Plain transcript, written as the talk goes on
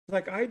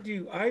like I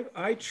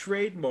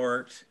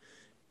trademarked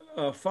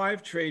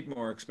 5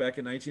 trademarks back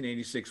in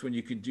 1986 when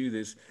you could do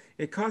this.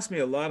 It cost me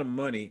a lot of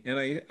money, and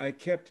I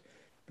kept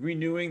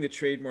renewing the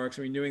trademarks.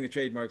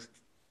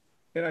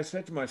 And I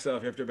said to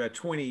myself after about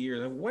 20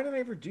 years, why did I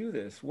ever do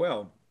this?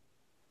 Well,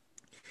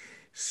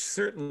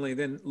 certainly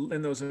then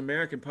those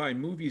American Pie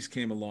movies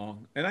came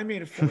along, and I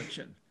made a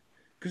fortune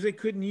because they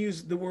couldn't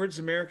use the words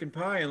American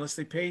Pie unless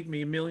they paid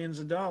me millions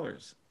of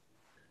dollars.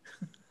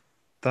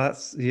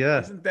 That's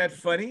yeah. Isn't that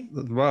funny?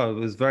 Well, it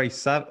was very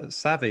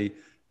savvy.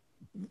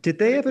 Did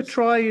But they it ever was,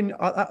 try and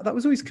that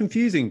was always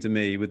confusing to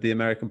me with the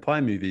American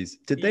Pie movies.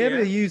 Did they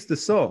ever yeah, use the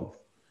song?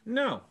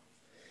 no.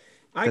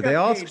 I Did they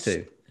got paid. ask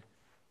to?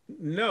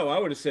 No, I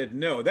would have said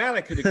no. That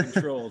I could have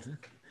controlled.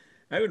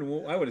 I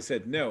would have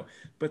said no.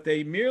 But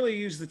they merely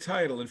used the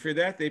title, and for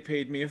that they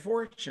paid me a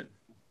fortune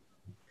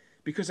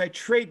because I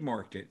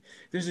trademarked it.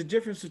 There's a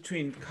difference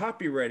between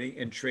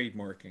copywriting and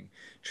trademarking.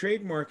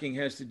 Trademarking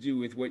has to do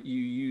with what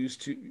you use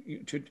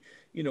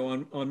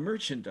on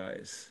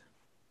merchandise.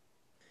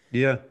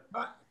 Yeah.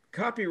 Co-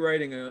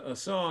 Copywriting a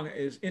song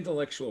is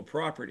intellectual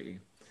property.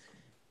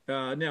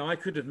 Now, I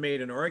could have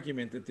made an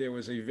argument that there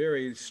was a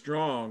very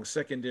strong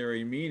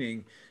secondary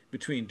meaning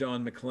between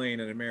Don McLean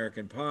and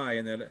American Pie,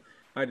 and that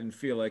I didn't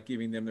feel like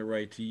giving them the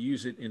right to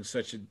use it in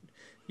such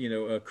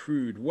a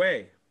crude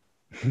way.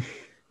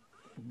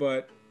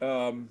 But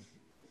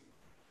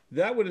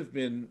that would have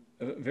been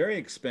very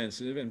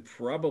expensive and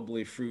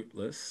probably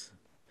fruitless.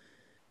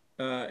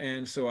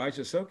 And so I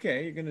just,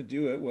 okay, you're going to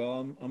do it.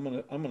 Well, I'm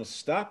gonna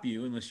stop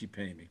you unless you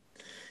pay me.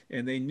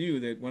 And they knew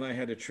that when I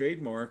had a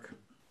trademark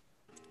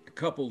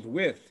coupled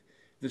with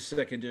the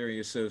secondary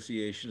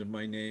association of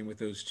my name with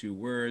those two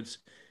words,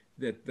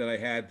 that I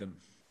had them.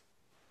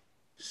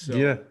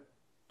 Yeah. So,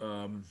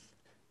 um,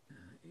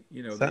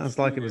 they Sounds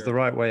flew like it was the their,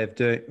 right way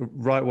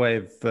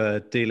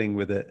of dealing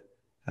with it,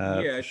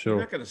 yeah, for you're sure.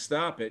 not going to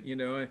stop it.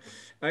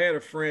 I had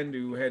a friend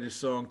who had his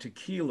song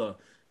Tequila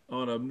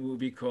on a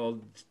movie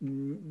called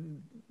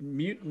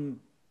Mutant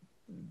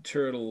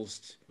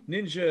Turtles,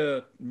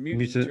 Ninja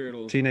Mutant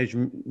Turtles.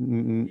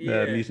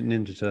 Yeah. Mutant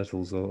Ninja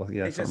Turtles, or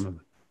yeah, I He can't says,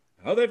 remember.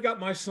 oh, they've got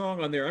my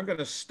song on there. I'm going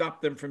to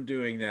stop them from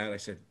doing that. I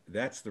said,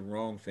 that's the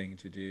wrong thing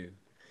to do.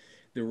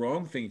 The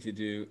wrong thing to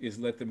do is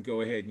let them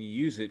go ahead and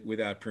use it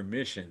without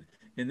permission,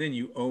 and then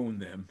you own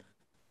them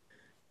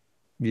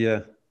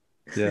Yeah,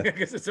 yeah,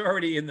 because it's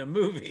already in the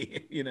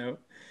movie,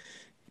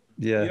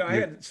 yeah. I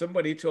had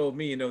somebody told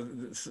me,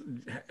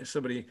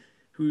 somebody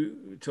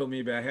who told me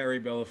about Harry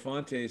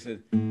Belafonte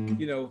said,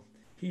 you know,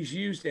 he's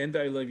used "And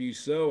I Love You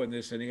So" in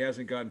this, and he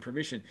hasn't gotten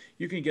permission.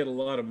 You can get a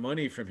lot of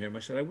money from him. I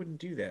said, I wouldn't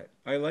do that.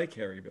 I like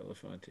Harry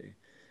Belafonte.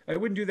 I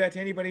wouldn't do that to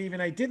anybody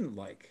even I didn't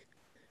like.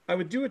 I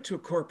would do it to a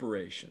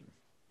corporation.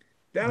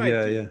 That I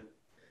Yeah, do. yeah.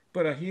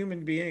 But a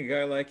human being, a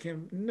guy like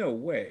him, no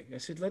way. I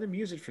said, let him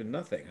use it for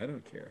nothing. I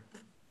don't care.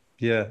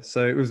 Yeah,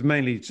 so it was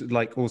mainly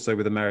like also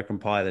with American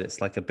Pie that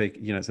it's like a big,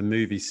 it's a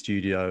movie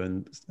studio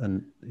and it's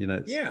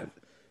Yeah,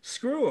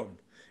 screw them.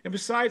 And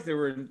besides,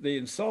 they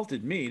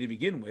insulted me to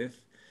begin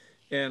with,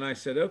 and I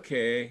said,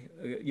 okay,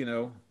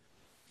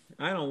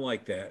 I don't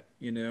like that.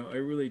 I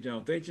really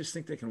don't. They just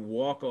think they can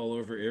walk all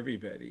over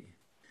everybody.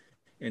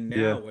 And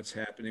now yeah. what's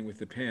happening with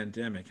the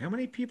pandemic? How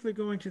many people are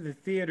going to the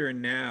theater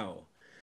now?